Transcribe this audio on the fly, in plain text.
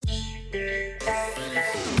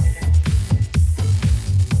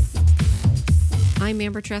I'm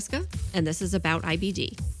Amber Tresca, and this is About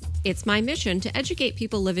IBD. It's my mission to educate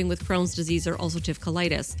people living with Crohn's disease or ulcerative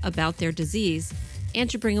colitis about their disease and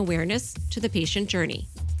to bring awareness to the patient journey.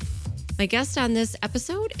 My guest on this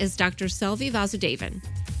episode is Dr. Selvi Vasudevan.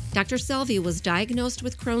 Dr. Selvi was diagnosed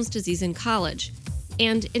with Crohn's disease in college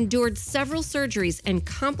and endured several surgeries and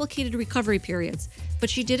complicated recovery periods,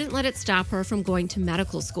 but she didn't let it stop her from going to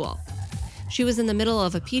medical school. She was in the middle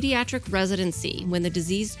of a pediatric residency when the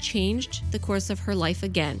disease changed the course of her life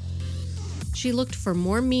again. She looked for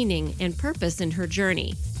more meaning and purpose in her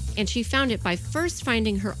journey, and she found it by first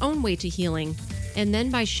finding her own way to healing and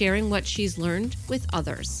then by sharing what she's learned with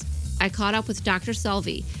others. I caught up with Dr.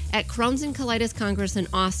 Selvi at Crohn's and Colitis Congress in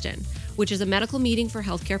Austin, which is a medical meeting for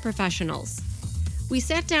healthcare professionals. We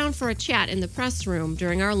sat down for a chat in the press room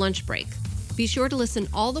during our lunch break. Be sure to listen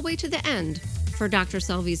all the way to the end for Dr.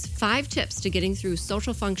 Selvi's 5 tips to getting through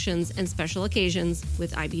social functions and special occasions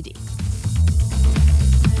with IBD.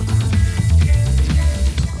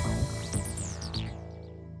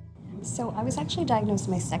 So I was actually diagnosed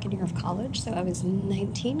in my second year of college, so I was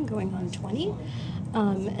 19 going on 20.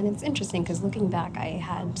 And it's interesting because looking back, I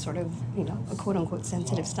had sort of, a quote-unquote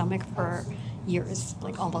sensitive stomach for years,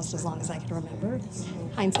 like almost as long as I could remember.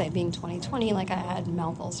 Hindsight being 2020, like I had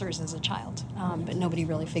mouth ulcers as a child, but nobody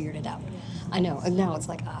really figured it out. I know, and now it's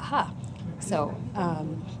like, aha. So,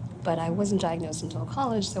 but I wasn't diagnosed until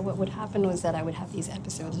college, so what would happen was that I would have these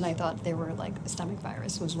episodes, and I thought they were like a stomach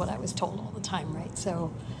virus, was what I was told all the time, right?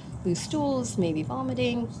 So loose stools, maybe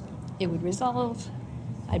vomiting, it would resolve,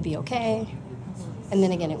 I'd be okay, and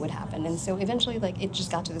then again it would happen. And so eventually, it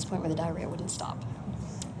just got to this point where the diarrhea wouldn't stop,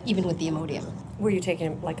 even with the Imodium. Were you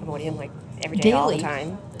taking Imodium every day, Daily. all the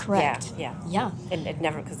time? Correct. Yeah. And it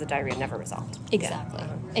never, because the diarrhea never resolved. Exactly.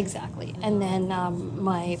 Exactly. And then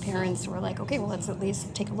my parents were like, okay, well, let's at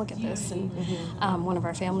least take a look at this. And one of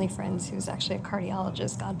our family friends, who's actually a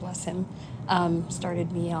cardiologist, God bless him,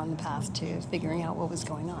 started me on the path to figuring out what was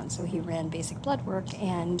going on. So he ran basic blood work,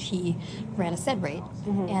 and he ran a SED rate.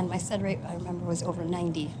 And my SED rate, I remember, was over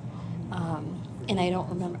 90. And I don't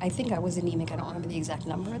remember, I think I was anemic, I don't remember the exact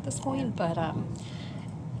number at this point, but,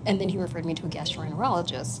 and then he referred me to a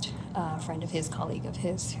gastroenterologist, a friend of his, colleague of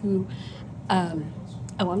his, who,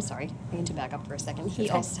 I'm sorry, I need to back up for a second. He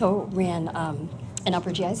also ran an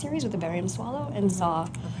upper GI series with a barium swallow and saw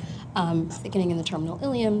thickening in the terminal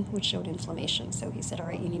ileum, which showed inflammation. So he said, all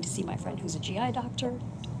right, you need to see my friend who's a GI doctor.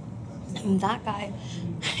 And that guy,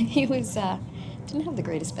 he was, didn't have the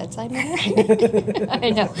greatest bedside manner. I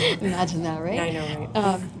know, imagine that, right? I know,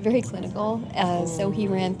 right? Very clinical. So he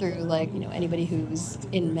ran through, anybody who's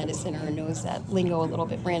in medicine or knows that lingo a little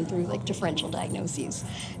bit, ran through, differential diagnoses.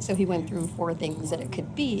 So he went through 4 things that it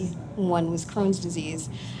could be. One was Crohn's disease.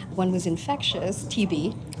 One was infectious,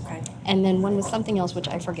 TB. Okay. And then one was something else, which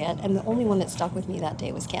I forget. And the only one that stuck with me that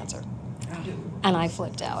day was cancer. Oh. And I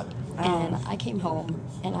flipped out. And I came home,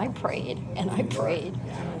 and I prayed,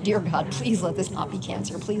 dear God, please let this not be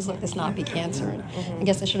cancer. Please let this not be cancer. And I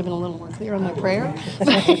guess I should have been a little more clear on my prayer.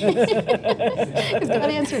 Because God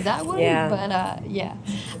answered that one. Yeah.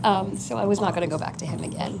 But, so I was not going to go back to him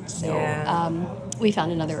again. So we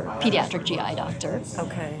found another pediatric GI doctor.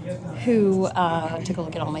 Okay. Who took a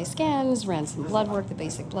look at all my scans, ran some blood work, the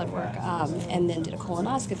basic blood work, and then did a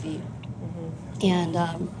colonoscopy. And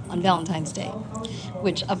on Valentine's Day,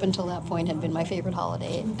 which up until that point had been my favorite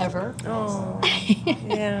holiday ever. Oh,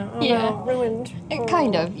 yeah. Oh, Yeah. no, ruined.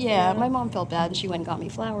 Kind of, yeah. My mom felt bad, and she went and got me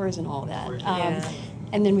flowers and all that.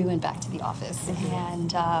 And then we went back to the office, and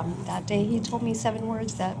that day he told me 7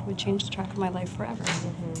 words that would change the track of my life forever.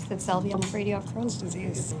 He said, Selvi, I'm afraid you have Crohn's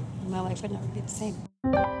disease. My life would never be the same.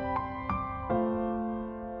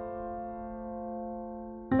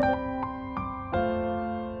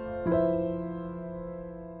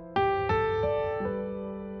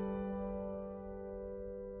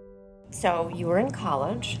 So you were in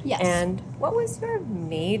college. Yes. And what was your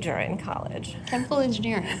major in college? Chemical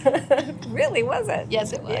engineering. Really, was it?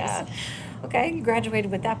 Yes, it was. Yeah. Okay, you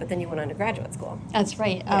graduated with that, but then you went on to graduate school. That's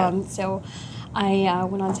right. Yeah. So I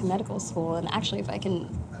went on to medical school, and actually, if I can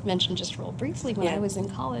mention just real briefly, when I was in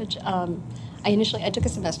college, I took a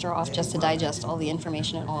semester off just to digest all the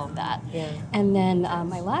information and all of that. Yeah. And then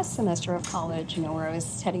my last semester of college, where I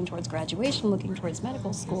was heading towards graduation, looking towards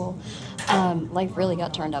medical school, life really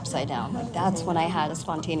got turned upside down. That's when I had a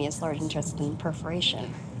spontaneous large intestine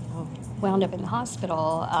perforation. Wound up in the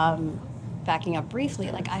hospital. Backing up briefly,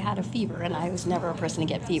 I had a fever, and I was never a person to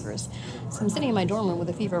get fevers. So I'm sitting in my dorm room with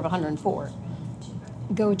a fever of 104.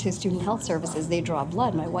 Go to Student Health Services, they draw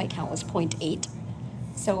blood. My white count was 0.8.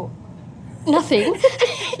 So, nothing.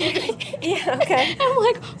 Yeah, okay. I'm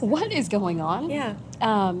like, what is going on? Yeah.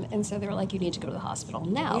 And so they were like, you need to go to the hospital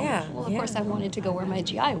now. Yeah, Well, of yeah. course, I wanted to go where my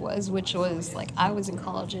GI was, which was like, I was in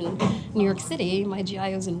college in New York City. My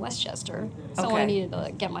GI was in Westchester. So I Okay. needed to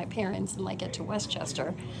like, get my parents and like get to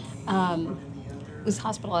Westchester. Was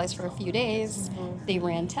hospitalized for a few days. Mm-hmm. They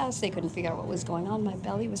ran tests. They couldn't figure out what was going on. My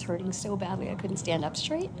belly was hurting so badly I couldn't stand up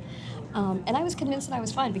straight. And I was convinced that I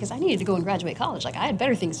was fine because I needed to go and graduate college. Like I had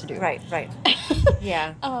better things to do. Right.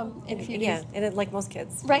 Yeah. In a few days. Yeah, and like most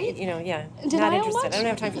kids. Right? You know, yeah. Did Not I how interested. much? I don't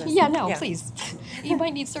have time for this. Yeah, no, please. You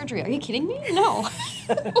might need surgery. Are you kidding me? No.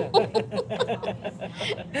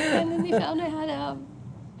 And then they found I had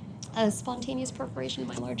a spontaneous perforation of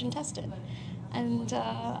my large intestine. And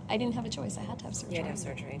I didn't have a choice. I had to have surgery. You had to have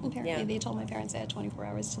surgery. Apparently, Yeah. they told my parents I had 24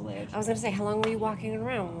 hours to live. I was going to say, how long were you walking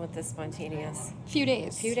around with this spontaneous? Few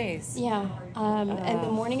days. Few days. Yeah. And the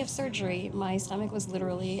morning of surgery, my stomach was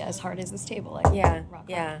literally as hard as this table. Like Yeah, rock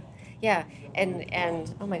hard. yeah.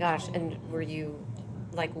 And oh my gosh, and were you,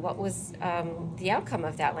 like, what was the outcome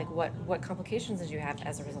of that? Like, what complications did you have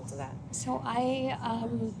as a result of that? So I,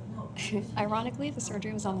 ironically, the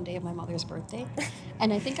surgery was on the day of my mother's birthday,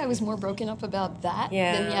 and I think I was more broken up about that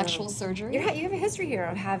than the actual surgery. You have a history here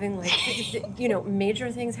of having, like,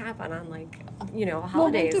 major things happen on, like,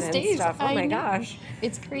 holidays Momentous and days. stuff. Oh I my know. gosh.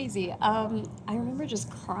 It's crazy. I remember just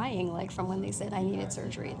crying, like, from when they said I needed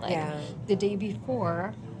surgery. Like, Yeah. the day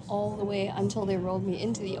before, all the way until they rolled me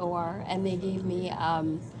into the OR, and they gave me, I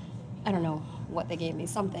don't know what they gave me,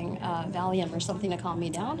 something, Valium or something to calm me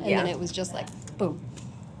down, and then Yeah. it was just like, boom.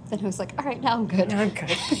 Then I was like, all right, now I'm good. I'm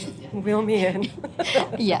good. Wheel me in.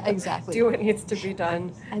 Yeah, exactly. Do what needs to be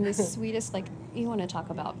done. And the sweetest, like, you want to talk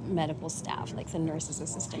about medical staff, like the nurse's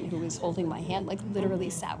assistant who was holding my hand, like literally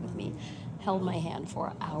sat with me, held my hand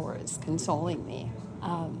for hours, consoling me.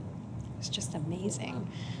 It was just amazing.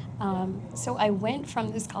 So I went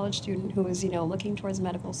from this college student who was, looking towards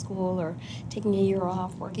medical school or taking a year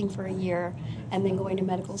off, working for a year, and then going to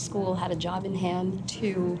medical school, had a job in hand,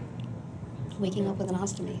 to waking up with an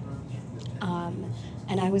ostomy.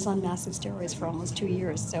 And I was on massive steroids for almost 2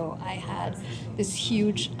 years. So I had this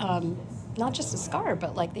huge, not just a scar,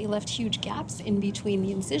 but like they left huge gaps in between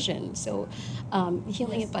the incision. So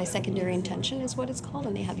healing it by secondary intention is what it's called.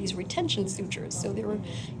 And they have these retention sutures. So there were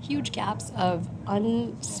huge gaps of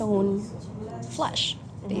unsewn flesh,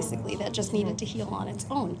 basically, that just needed to heal on its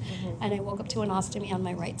own. And I woke up to an ostomy on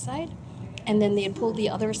my right side. And then they had pulled the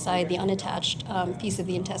other side, the unattached piece of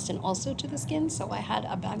the intestine, also to the skin. So I had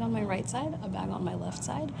a bag on my right side, a bag on my left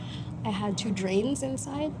side. I had 2 drains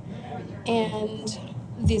inside, and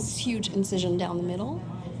this huge incision down the middle,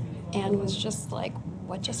 and was just like,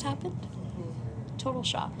 what just happened? Total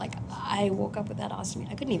shock. Like, I woke up with that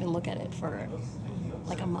ostomy. I couldn't even look at it for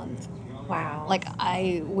like a month. Wow. Like,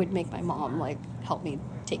 I would make my mom, like, help me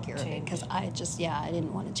take care of it, Change. because I just, I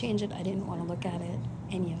didn't want to change it. I didn't want to look at it,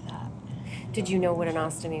 any of that. Did you know what an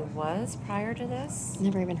ostomy was prior to this?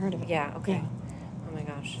 Never even heard of it. Yeah, okay. Yeah. Oh my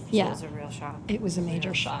gosh. So Yeah. it was a real shock. It was a major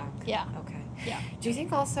Real shock. Yeah. Okay. Yeah. Do you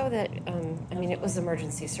think also that, it was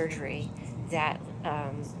emergency surgery, that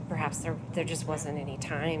perhaps there just wasn't any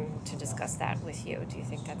time to discuss that with you? Do you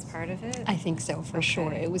think that's part of it? I think so, for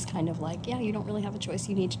sure. Okay. It was kind of like, you don't really have a choice.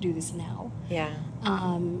 You need to do this now. Yeah.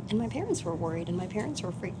 And my parents were worried, and my parents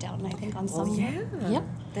were freaked out, and I think on Well, some... yeah. Yep.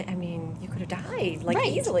 You could have died, like,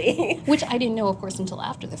 Right. easily. Which I didn't know, of course, until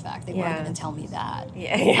after the fact. They weren't Yeah. going to tell me that.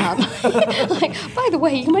 Yeah. Like, by the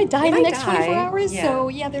way, you might die in the might next 24 die. hours, Yeah. so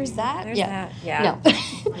there's that. There's yeah. that. Yeah.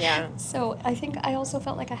 No. Yeah. So I think I also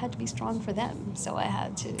felt like I had to be strong for them. So I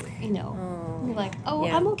had to, be like,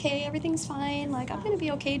 Yeah. I'm okay, everything's fine, like, I'm going to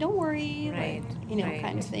be okay, don't worry, Right, like, right.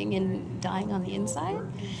 kind of thing, and dying on the inside,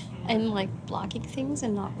 and, like, blocking things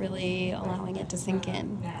and not really allowing it to sink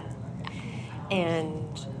in. And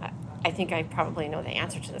I think I probably know the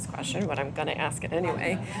answer to this question, but I'm going to ask it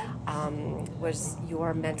anyway. Was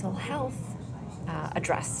your mental health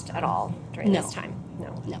addressed at all during No. this time?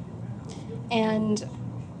 No. No. And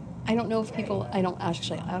I don't know if people, I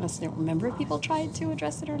honestly don't remember if people tried to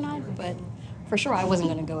address it or not, but for sure I wasn't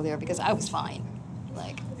going to go there because I was fine.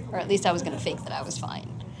 Like, or at least I was going to fake that I was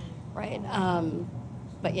fine. Right?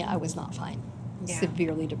 But yeah, I was not fine. Yeah.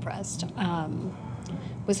 Severely depressed.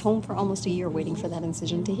 Was home for almost a year waiting for that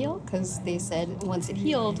incision to heal because they said once it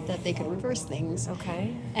healed that they could reverse things.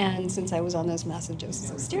 Okay. And since I was on those massive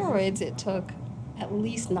doses of steroids, it took at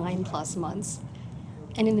least 9+ months.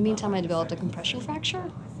 And in the meantime, I developed a compression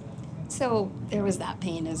fracture. So there was that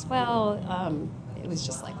pain as well. It was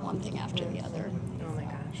just like one thing after the other. Oh my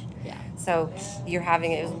gosh. Yeah. So you're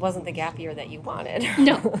having it wasn't the gap year that you wanted.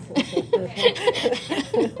 No.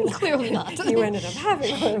 Clearly not. You ended up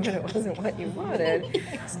having one, but it wasn't what you wanted.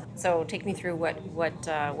 So take me through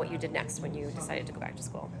what you did next when you decided to go back to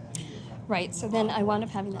school. Right. So then I wound up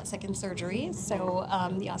having that second surgery. So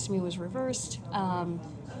the ostomy was reversed.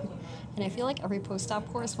 And I feel like every post-op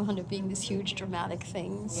course wound up being this huge dramatic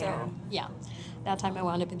thing. So yeah, that time I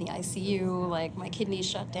wound up in the ICU. Like my kidneys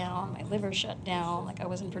shut down, my liver shut down. Like I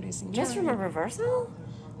wasn't producing Just from a urine. reversal?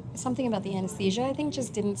 Something about the anesthesia, I think,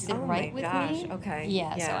 just didn't sit Oh right my with gosh, me. okay,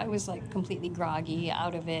 Yeah, so yeah. I was like completely groggy,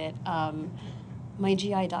 out of it. My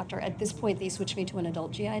GI doctor, at this point, they switched me to an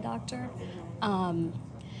adult GI doctor.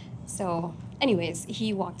 So, anyways,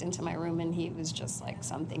 he walked into my room and he was just like,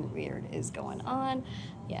 something weird is going on.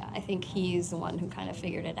 Yeah, I think he's the one who kind of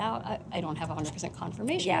figured it out. I don't have 100%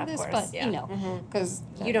 confirmation Yeah, of of this, course, but yeah. you know, because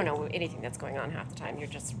You don't know anything that's going on half the time. You're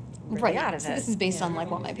just really right. out of So it. this is based on like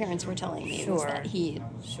what my parents were telling me was Sure. that he had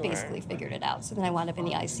Sure. basically figured it out. So then I wound up in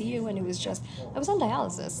the ICU and it was just I was on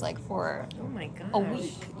dialysis like for Oh my gosh. a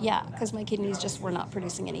week. Yeah, because my kidneys just were not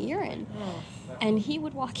producing any urine. And he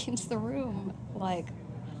would walk into the room like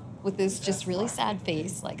with this just really sad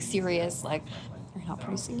face, like serious, like you're not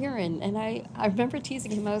producing urine. And I remember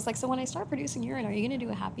teasing him. I was like, so when I start producing urine, are you going to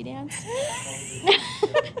do a happy dance?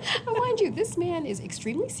 Mind you, this man is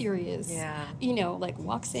extremely serious. Yeah. You know, like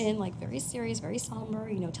walks in like very serious, very somber,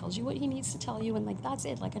 you know, tells you what he needs to tell you. And like, that's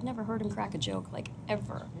it. Like I'd never heard him crack a joke like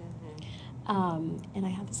ever. And I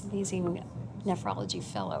had this amazing nephrology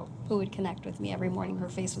fellow who would connect with me every morning. Her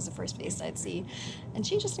face was the first face I'd see. And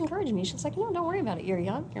she just encouraged me. She's like, no, don't worry about it. You're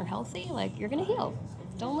young, you're healthy, like you're going to heal.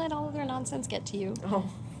 Don't let all of their nonsense get to you. Oh.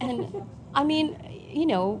 And I mean, you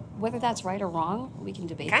know, whether that's right or wrong, we can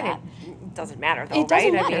debate Kind that. of doesn't matter though, It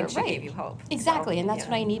doesn't right? matter, I mean, she right. gave you hope. Exactly, So, and that's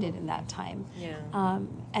yeah. what I needed in that time. Yeah.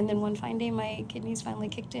 And then one fine day, my kidneys finally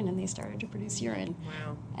kicked in and they started to produce urine.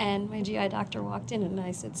 Wow. And my GI doctor walked in and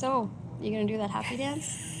I said, so, you going to do that happy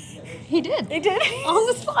dance? He did. He did? On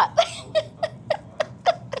the spot.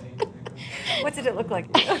 What did it look like?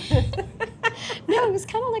 No, it was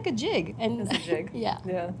kind of like a jig. And It's a jig. Yeah.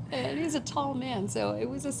 Yeah. And he's a tall man, so it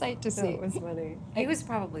was a sight to So see. it was funny. He was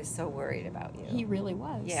probably so worried about you. He really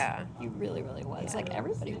was. Yeah. He really, really was. Like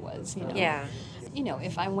everybody was, you know. Yeah. You know,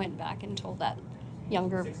 if I went back and told that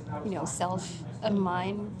younger, you know, self of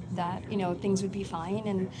mine that, you know, things would be fine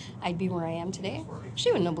and I'd be where I am today,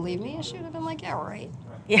 she wouldn't have believed me. She would have been like, yeah, right.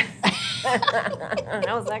 Yeah.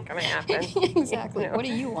 How's that going to happen? Exactly. You know? What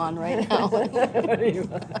are you on right now? What are you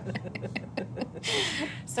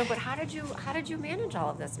So, but how did you manage all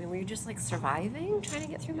of this? I mean, were you just like surviving, trying to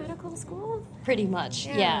get through medical school? Pretty much,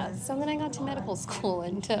 Yeah. yeah. So then I got to medical school,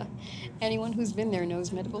 and anyone who's been there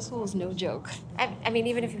knows medical school is no joke. I mean,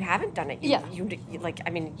 even if you haven't done it, you Yeah. I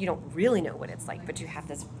mean, you don't really know what it's like, but you have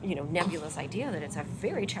this, nebulous idea that it's a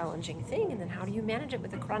very challenging thing. And then how do you manage it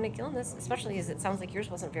with a chronic illness, especially as it sounds like yours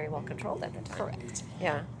wasn't very well controlled at the time? Correct.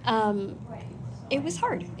 Yeah. It was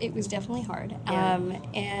hard. It was definitely hard. Yeah.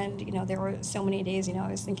 And, you know, there were so many days, you know,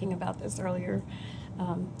 I was thinking about this earlier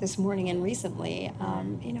this morning and recently,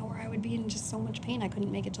 you know, where I would be in just so much pain I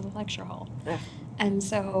couldn't make it to the lecture hall. Ugh. And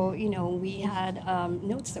so, you know, we had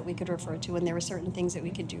notes that we could refer to, and there were certain things that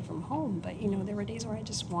we could do from home. But, you know, there were days where I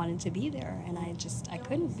just wanted to be there, and I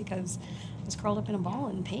couldn't because I was curled up in a ball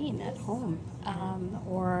in pain at home.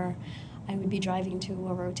 Or I would be driving to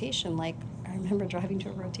a rotation, like, I remember driving to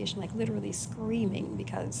a rotation, like, literally screaming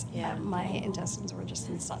because Yeah. my intestines were just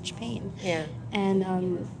in such pain. Yeah.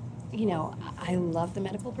 And, you know, I love the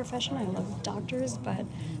medical profession. I love doctors, but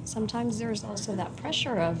sometimes there's also that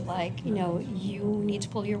pressure of like, you know, you need to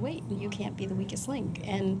pull your weight and you can't be the weakest link.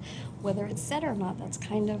 And whether it's said or not, that's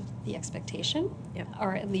kind of the expectation. Yep.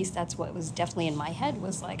 Or at least that's what was definitely in my head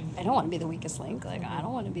was like, I don't want to be the weakest link. Like, I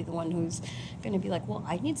don't want to be the one who's going to be like, well,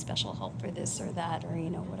 I need special help for this or that or, you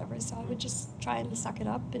know, whatever. So I would just try and suck it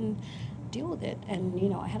up and deal with it. And, you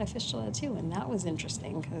know, I had a fistula too, and that was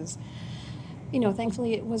interesting because, you know,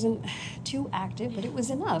 thankfully it wasn't too active, but it was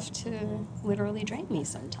enough to literally drain me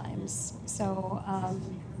sometimes. So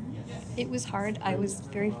it was hard. I was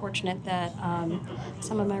very fortunate that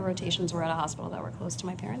some of my rotations were at a hospital that were close to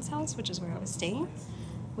my parents' house, which is where I was staying,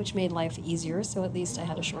 which made life easier. So at least I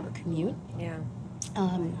had a shorter commute. Yeah.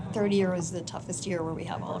 Third year was the toughest year where we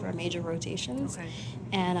have all of our major rotations. Okay.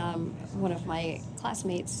 And one of my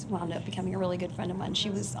classmates wound up becoming a really good friend of mine. She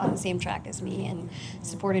was on the same track as me and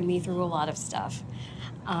supported me through a lot of stuff.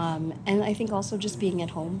 And I think also just being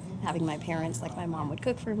at home, having my parents, like my mom would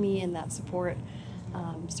cook for me, and that support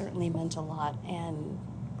certainly meant a lot, and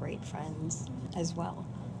great friends as well.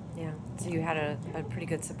 Yeah. So you had a pretty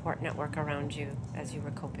good support network around you as you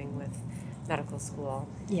were coping with medical school.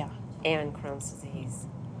 Yeah. and Crohn's disease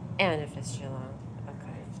and a fistula.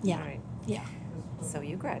 Okay. Yeah. All right. Yeah. So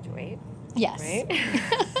you graduate, Yes. right?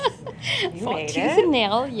 You Fought made tooth it. and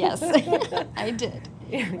nail. Yes, I did.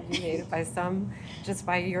 You made it just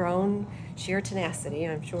by your own sheer tenacity,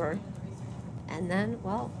 I'm sure. And then,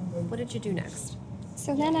 well, what did you do next?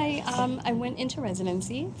 So then I went into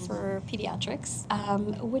residency for pediatrics,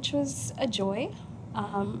 which was a joy.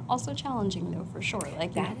 Also challenging though, for sure.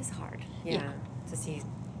 Like That is hard. Yeah. To see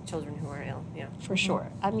children who are ill. Yeah. for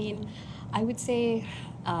sure. I mean, I would say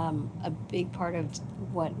a big part of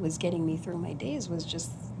what was getting me through my days was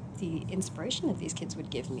just the inspiration that these kids would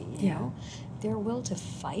give me. You know, their will to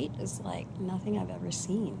fight is like nothing I've ever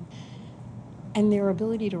seen, and their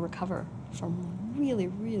ability to recover from really,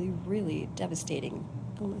 really, really devastating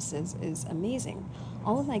illnesses is amazing.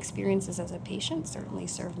 All of my experiences as a patient certainly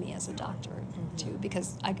served me as a doctor too,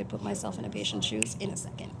 because I could put myself in a patient's shoes in a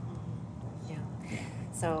second. Yeah.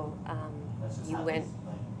 So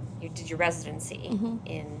you did your residency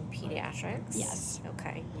in pediatrics. Yes.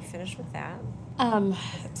 Okay. You finished with that.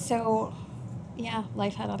 So, yeah,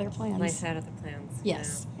 life had other plans. Life had other plans.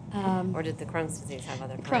 Yes. Yeah. Or did the Crohn's disease have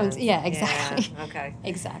other plans? Crohn's, yeah, exactly. Yeah, okay.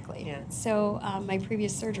 Exactly. Yeah. So my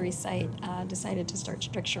previous surgery site decided to start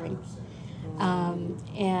stricturing.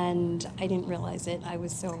 And I didn't realize it. I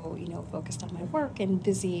was so, focused on my work and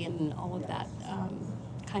busy and all of that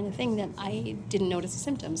kind of thing that I didn't notice the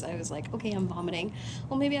symptoms. I was like, okay, I'm vomiting.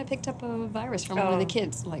 Well, maybe I picked up a virus from one of the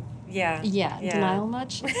kids. I'm like, Yeah. denial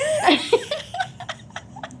much? So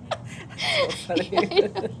funny.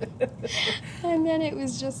 And then it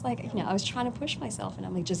was just like, I was trying to push myself, and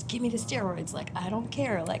I'm like, just give me the steroids. Like, I don't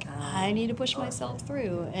care. Like, I need to push myself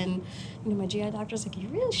through. And, my GI doctor's like, you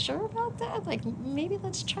really sure about that? Like, maybe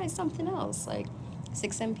let's try something else. Like,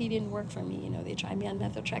 6-MP didn't work for me. They tried me on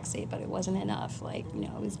methotrexate, but it wasn't enough. Like,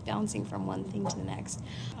 I was bouncing from one thing to the next.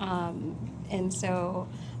 And so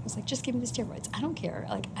I was like, just give me the steroids. I don't care.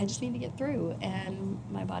 Like, I just need to get through. And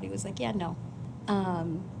my body was like, yeah, no.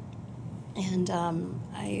 And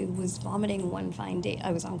I was vomiting one fine day.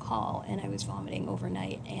 I was on call, and I was vomiting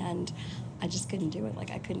overnight, and I just couldn't do it.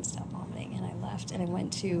 Like, I couldn't stop vomiting, and I left, and I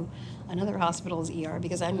went to another hospital's ER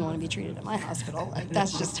because I didn't want to be treated at my hospital. Like,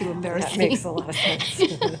 that's just too embarrassing. That makes a lot of sense.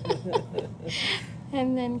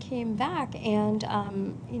 And then came back, and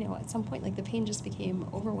at some point, like, the pain just became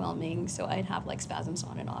overwhelming. So I'd have like spasms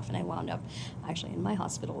on and off, and I wound up actually in my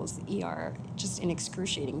hospital's ER, just in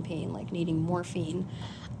excruciating pain, like needing morphine,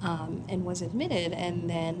 and was admitted. And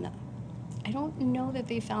then I don't know that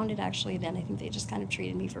they found it actually then. I think they just kind of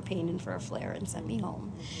treated me for pain and for a flare and sent me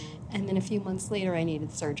home. And then a few months later, I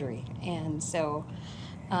needed surgery, and so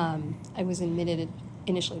I was admitted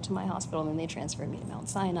initially to my hospital, and then they transferred me to Mount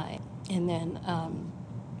Sinai. And then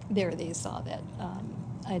there they saw that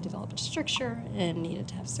I had developed a stricture and needed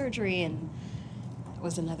to have surgery, and it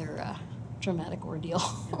was another dramatic ordeal.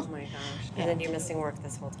 Oh my gosh. And then you're missing work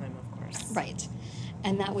this whole time, of course. Right.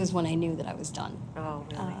 And that was when I knew that I was done. Oh,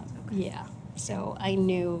 really? Okay. Yeah. So I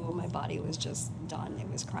knew my body was just done. It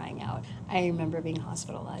was crying out. I remember being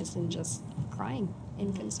hospitalized and just crying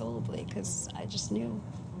inconsolably because I just knew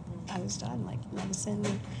I was done. Like, medicine,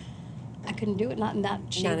 I couldn't do it, not in that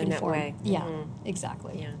shape Not in and that form. way. Yeah, Mm-hmm.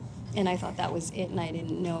 exactly. Yeah. And I thought that was it, and I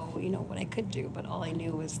didn't know, what I could do, but all I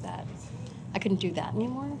knew was that I couldn't do that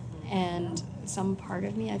anymore. And some part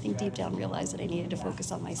of me, I think deep down, realized that I needed to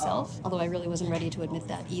focus on myself, although I really wasn't ready to admit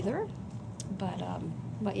that either.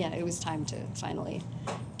 But yeah, it was time to finally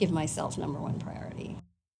give myself number one priority.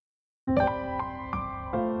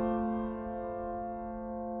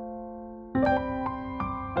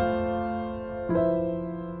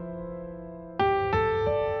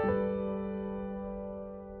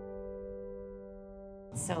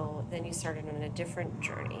 So then you started on a different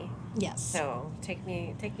journey. Yes. So take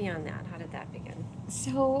me on that. How did that begin?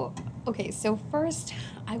 So first,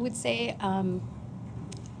 I would say,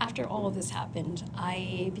 after all of this happened,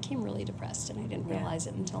 I became really depressed, and I didn't realize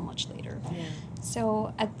it until much later. Yeah.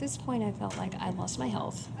 So at this point, I felt like I lost my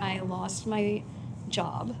health. I lost my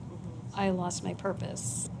job. I lost my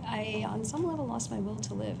purpose. I, on some level, lost my will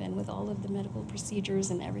to live. And with all of the medical procedures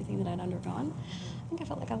and everything that I'd undergone, I think I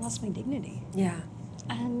felt like I lost my dignity. Yeah.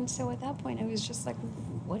 And so at that point, I was just like,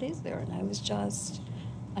 what is there? And I was just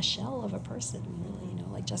a shell of a person, really,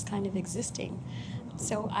 like just kind of existing.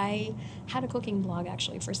 So I had a cooking blog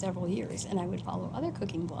actually for several years, and I would follow other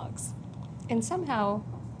cooking blogs. And somehow,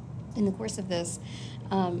 in the course of this,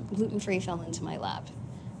 gluten-free fell into my lap.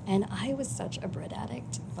 And I was such a bread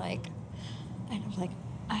addict, and I'm like,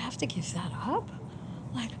 I have to give that up?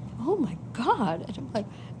 Like, oh my God. And I'm like,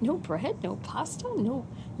 no bread, no pasta, no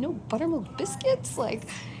buttermilk biscuits, like,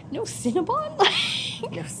 no Cinnabon?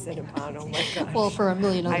 No Cinnabon, oh my gosh. Well, for a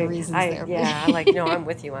million other reasons there. Yeah, no, I'm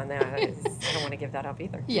with you on that. I don't want to give that up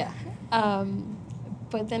either. Yeah.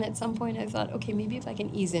 But then at some point I thought, okay, maybe if I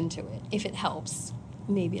can ease into it, if it helps,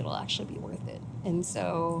 maybe it'll actually be worth it. And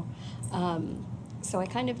so, so I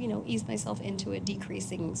kind of, eased myself into it,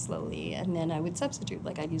 decreasing slowly, and then I would substitute.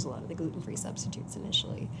 Like I'd use a lot of the gluten-free substitutes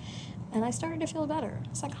initially. And I started to feel better.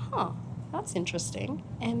 It's like, that's interesting.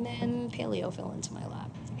 And then paleo fell into my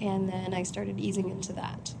lap. And then I started easing into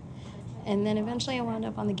that. And then eventually I wound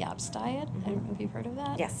up on the GAPS diet. I don't know if you've heard of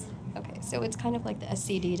that. Yes. Okay, so it's kind of like the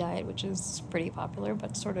SCD diet, which is pretty popular,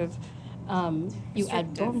 but sort of you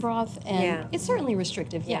add bone broth, and it's certainly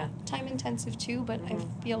restrictive, time intensive too, but I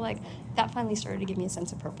feel like that finally started to give me a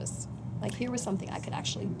sense of purpose. Like here was something I could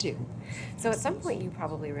actually do. So at some point you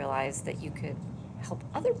probably realized that you could help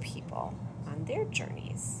other people on their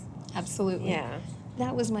journeys. Absolutely. Yeah.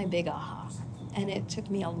 That was my big aha. And it took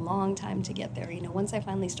me a long time to get there. Once I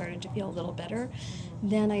finally started to feel a little better,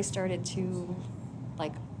 then I started to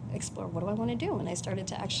explore, what do I want to do? And I started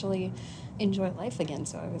to actually enjoy life again.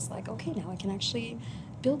 So I was like, okay, now I can actually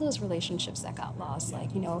build those relationships that got lost,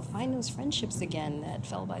 find those friendships again that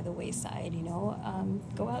fell by the wayside,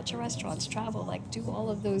 go out to restaurants, travel, do all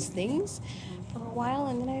of those things for a while.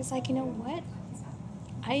 And then I was like, you know what?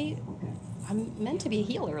 I'm meant to be a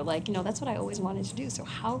healer. That's what I always wanted to do. So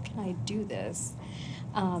how can I do this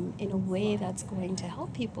in a way that's going to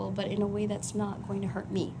help people, but in a way that's not going to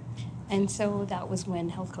hurt me? And so that was when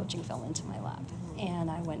health coaching fell into my lap.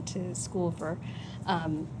 And I went to school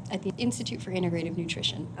at the Institute for Integrative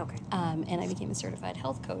Nutrition. Okay. And I became a certified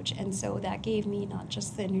health coach. And so that gave me not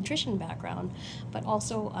just the nutrition background, but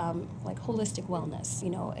also holistic wellness.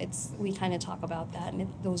 We kind of talk about that,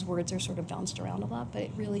 and those words are sort of bounced around a lot, but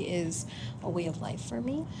it really is a way of life for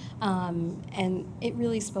me. And it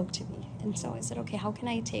really spoke to me. And so I said, okay, how can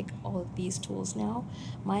I take all of these tools now,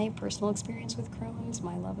 my personal experience with Crohn's,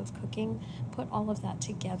 my love of cooking, put all of that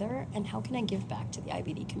together, and how can I give back to the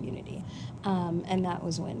IBD community? And that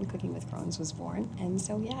was when Cooking with Crohn's was born. And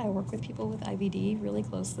so, I work with people with IBD really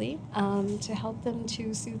closely to help them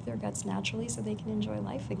to soothe their guts naturally so they can enjoy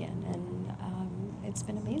life again. And it's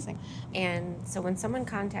been amazing. And so when someone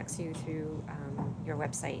contacts you through your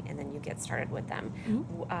website and then you get started with them,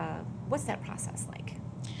 what's that process like?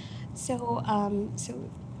 So,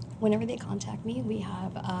 whenever they contact me, we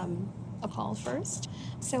have a call first.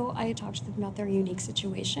 So I talk to them about their unique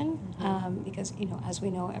situation because, as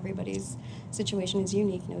we know, everybody's situation is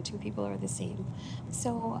unique. No two people are the same.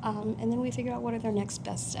 So, and then we figure out what are their next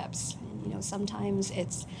best steps. And, sometimes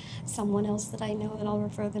it's someone else that I know that I'll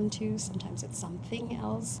refer them to. Sometimes it's something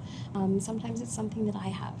else. Sometimes it's something that I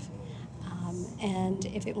have. And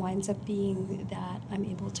if it winds up being that I'm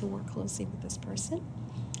able to work closely with this person,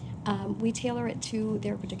 we tailor it to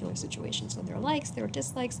their particular situation. So their likes, their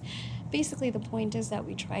dislikes. Basically, the point is that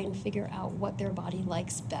we try and figure out what their body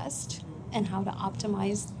likes best and how to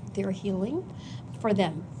optimize their healing for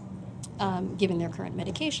them. Given their current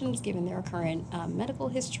medications, given their current medical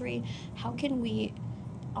history, how can we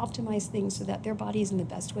optimize things so that their body is in the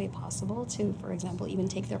best way possible to, for example, even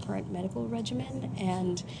take their current medical regimen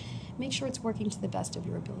and make sure it's working to the best of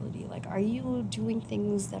your ability. Are you doing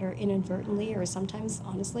things that are inadvertently, or sometimes,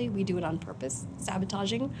 honestly, we do it on purpose,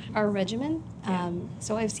 sabotaging our regimen?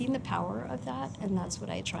 So I've seen the power of that, and that's what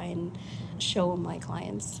I try and show my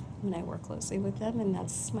clients when I work closely with them, and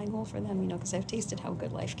that's my goal for them, because I've tasted how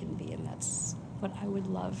good life can be, and that's what I would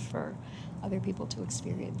love for other people to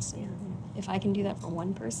experience. And if I can do that for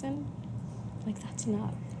one person, that's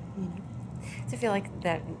enough. So I feel like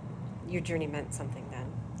that your journey meant something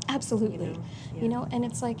then. Absolutely. And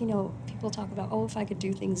it's people talk about, if I could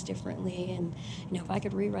do things differently, and, if I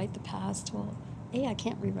could rewrite the past. Well, A, I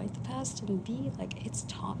can't rewrite the past, and B, it's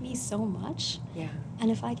taught me so much. Yeah.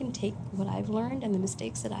 And if I can take what I've learned and the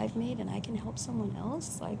mistakes that I've made and I can help someone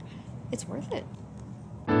else, it's worth it.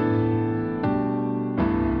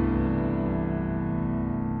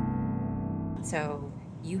 So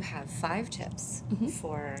you have 5 tips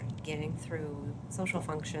for getting through social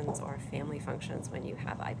functions or family functions when you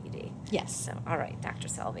have IBD. Yes. So, all right, Dr.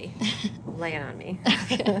 Selby, lay it on me.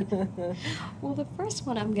 Okay. Well, the first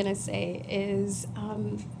one I'm going to say is,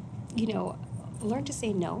 learn to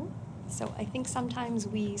say no. So I think sometimes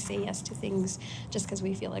we say yes to things just because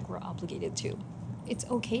we feel like we're obligated to. It's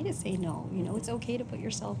okay to say no. It's okay to put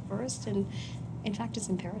yourself first, and in fact, it's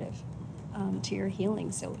imperative to your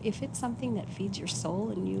healing. So if it's something that feeds your soul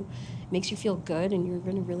and makes you feel good and you're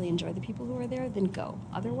going to really enjoy the people who are there, then go.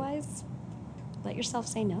 Otherwise, let yourself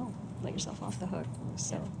say no. Let yourself off the hook.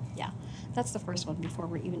 So Yeah. That's the first one before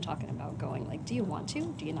we're even talking about going. Like, do you want to?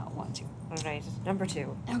 Do you not want to? All right. Number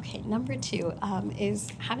 2. Okay, number 2 is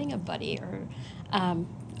having a buddy or a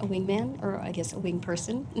wingman, or I guess a wing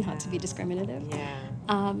person, not to be discriminative. Yeah.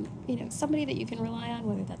 Somebody that you can rely on,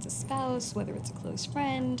 whether that's a spouse, whether it's a close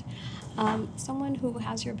friend, someone who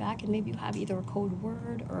has your back, and maybe you have either a code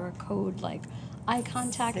word or a code like eye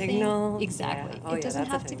contact Signal. thing. Exactly. Yeah. Oh, It doesn't that's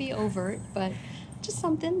a have to thing. be overt, but just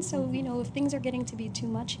something. So, if things are getting to be too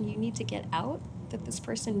much and you need to get out, that this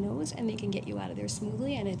person knows and they can get you out of there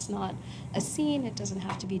smoothly, and it's not a scene. It doesn't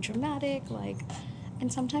have to be dramatic.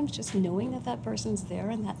 And sometimes just knowing that that person's there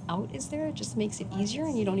and that out is there, it just makes it easier,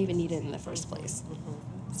 and you don't even need it in the first place.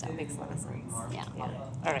 So, That makes a lot of sense. yeah.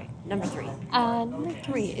 All right. Number 3. Number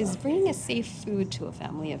 3 is bringing a safe food to a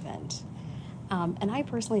family event. And I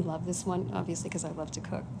personally love this one, obviously, because I love to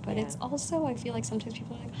cook. But it's Yeah. also, I feel like sometimes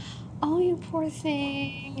people are like, oh, you poor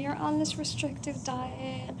thing, you're on this restrictive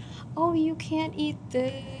diet. Oh, you can't eat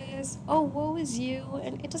this. Oh, woe is you.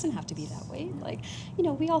 And it doesn't have to be that way.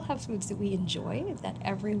 We all have foods that we enjoy, that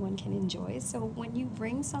everyone can enjoy. So when you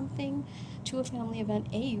bring something to a family event,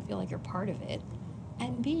 A, you feel like you're part of it.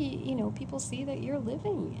 And B, people see that you're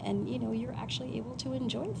living and, you're actually able to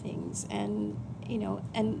enjoy things. And,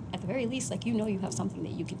 and at the very least, you have something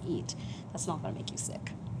that you can eat that's not going to make you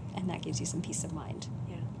sick. And that gives you some peace of mind.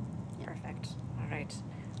 Yeah. Perfect. All right.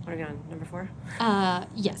 What are we on? Number 4?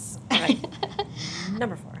 Yes. All right.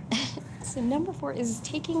 Number 4. So number 4 is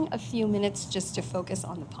taking a few minutes just to focus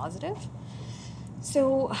on the positive.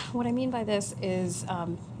 So what I mean by this is,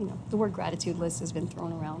 the word gratitude list has been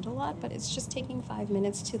thrown around a lot, but it's just taking 5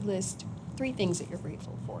 minutes to list 3 things that you're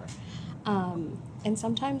grateful for. And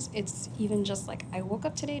sometimes it's even just like, I woke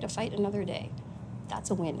up today to fight another day.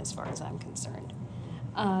 That's a win as far as I'm concerned.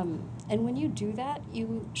 And when you do that,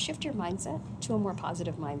 you shift your mindset to a more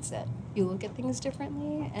positive mindset. You look at things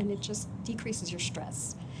differently, and it just decreases your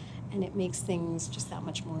stress. And it makes things just that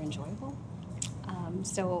much more enjoyable.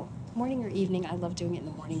 So morning or evening, I love doing it in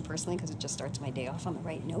the morning personally because it just starts my day off on the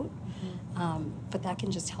right note. But that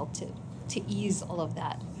can just help to ease all of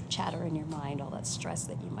that chatter in your mind, all that stress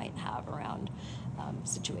that you might have around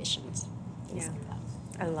situations, things like that.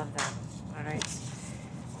 I love that. All right.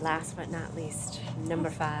 Last but not least, number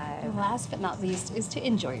 5. And last but not least is to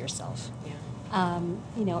enjoy yourself. Yeah.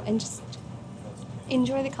 And just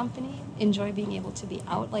enjoy the company, enjoy being able to be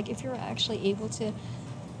out. If you're actually able to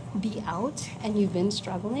be out and you've been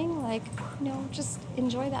struggling, just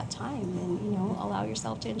enjoy that time and, allow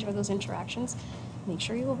yourself to enjoy those interactions. Make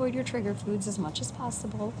sure you avoid your trigger foods as much as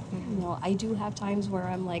possible. I do have times where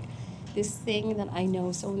I'm like, this thing that I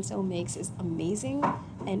know so-and-so makes is amazing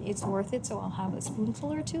and it's worth it, so I'll have a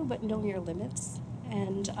spoonful or 2, but know your limits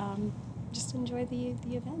and just enjoy the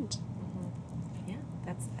event. Yeah,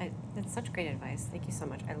 that's such great advice. Thank you so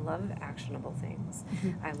much. I love actionable things.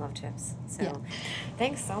 I love tips. So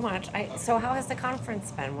thanks so much. So how has the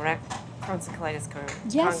conference been? We're at Crohn's and Colitis Congress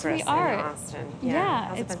Yes, we are. in Austin. Yeah,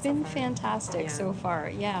 How's it it's so been far? fantastic Yeah. so far.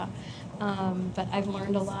 Yeah. But I've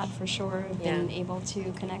learned a lot for sure. I've been Yeah. able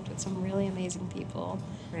to connect with some really amazing people.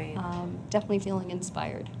 Right. Definitely feeling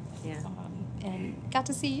inspired. Yeah. And got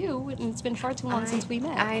to see you, and it's been far too long since we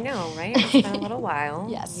met. I know, right? It's been a little while.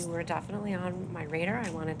 Yes. You were definitely on my radar.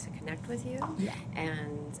 I wanted to connect with you. Yeah.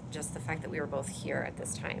 And just the fact that we were both here at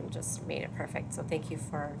this time just made it perfect. So thank you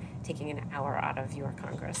for taking an hour out of your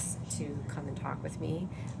Congress to come and talk with me.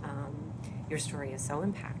 Your story is so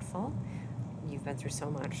impactful. You've been through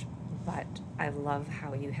so much. But I love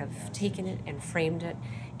how you have taken it and framed it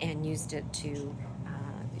and used it to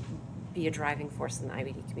be a driving force in the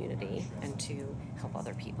IBD community and to help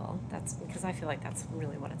other people. That's because I feel like that's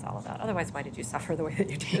really what it's all about. Otherwise, why did you suffer the way that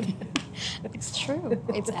you did? It's true.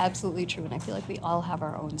 It's absolutely true. And I feel like we all have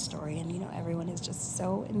our own story. And, everyone is just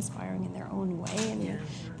so inspiring in their own way. And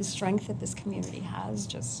the strength that this community has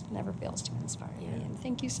just never fails to inspire me. And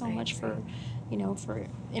thank you so much for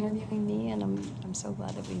interviewing me. And I'm so glad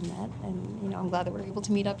that we met. And, I'm glad that we're able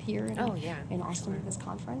to meet up here in Austin at this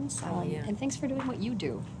conference. And thanks for doing what you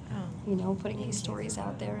do. Putting these stories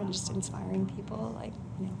out there and just inspiring people.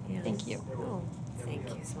 Thank you. Oh, thank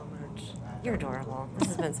you so much. You're adorable. This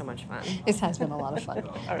has been so much fun. This has been a lot of fun.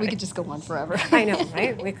 We could just go on forever. I know,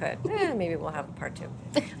 right? We could. Maybe we'll have a part 2.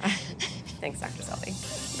 Thanks, Dr. Selby.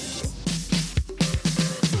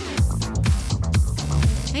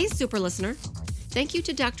 Hey, super listener. Thank you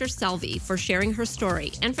to Dr. Selby for sharing her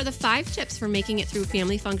story and for the 5 tips for making it through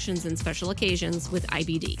family functions and special occasions with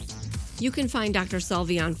IBD. You can find Dr.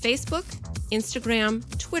 Selby on Facebook, Instagram,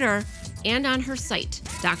 Twitter, and on her site,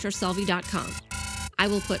 drselby.com. I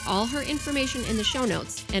will put all her information in the show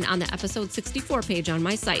notes and on the episode 64 page on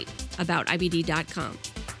my site, aboutibd.com.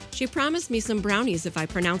 She promised me some brownies if I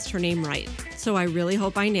pronounced her name right, so I really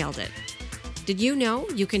hope I nailed it. Did you know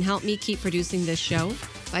you can help me keep producing this show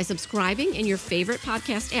by subscribing in your favorite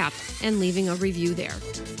podcast app and leaving a review there?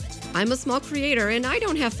 I'm a small creator and I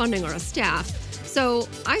don't have funding or a staff, so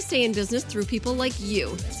I stay in business through people like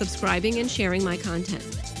you subscribing and sharing my content.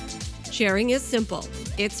 Sharing is simple,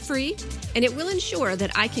 it's free, and it will ensure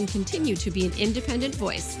that I can continue to be an independent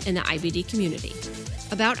voice in the IBD community.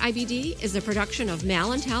 About IBD is a production of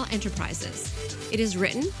Mal and Tal Enterprises. It is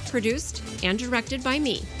written, produced, and directed by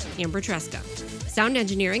me, Amber Tresca. Sound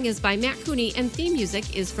engineering is by Matt Cooney, and theme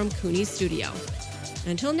music is from Cooney Studio.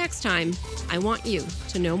 Until next time, I want you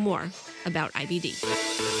to know more about IBD.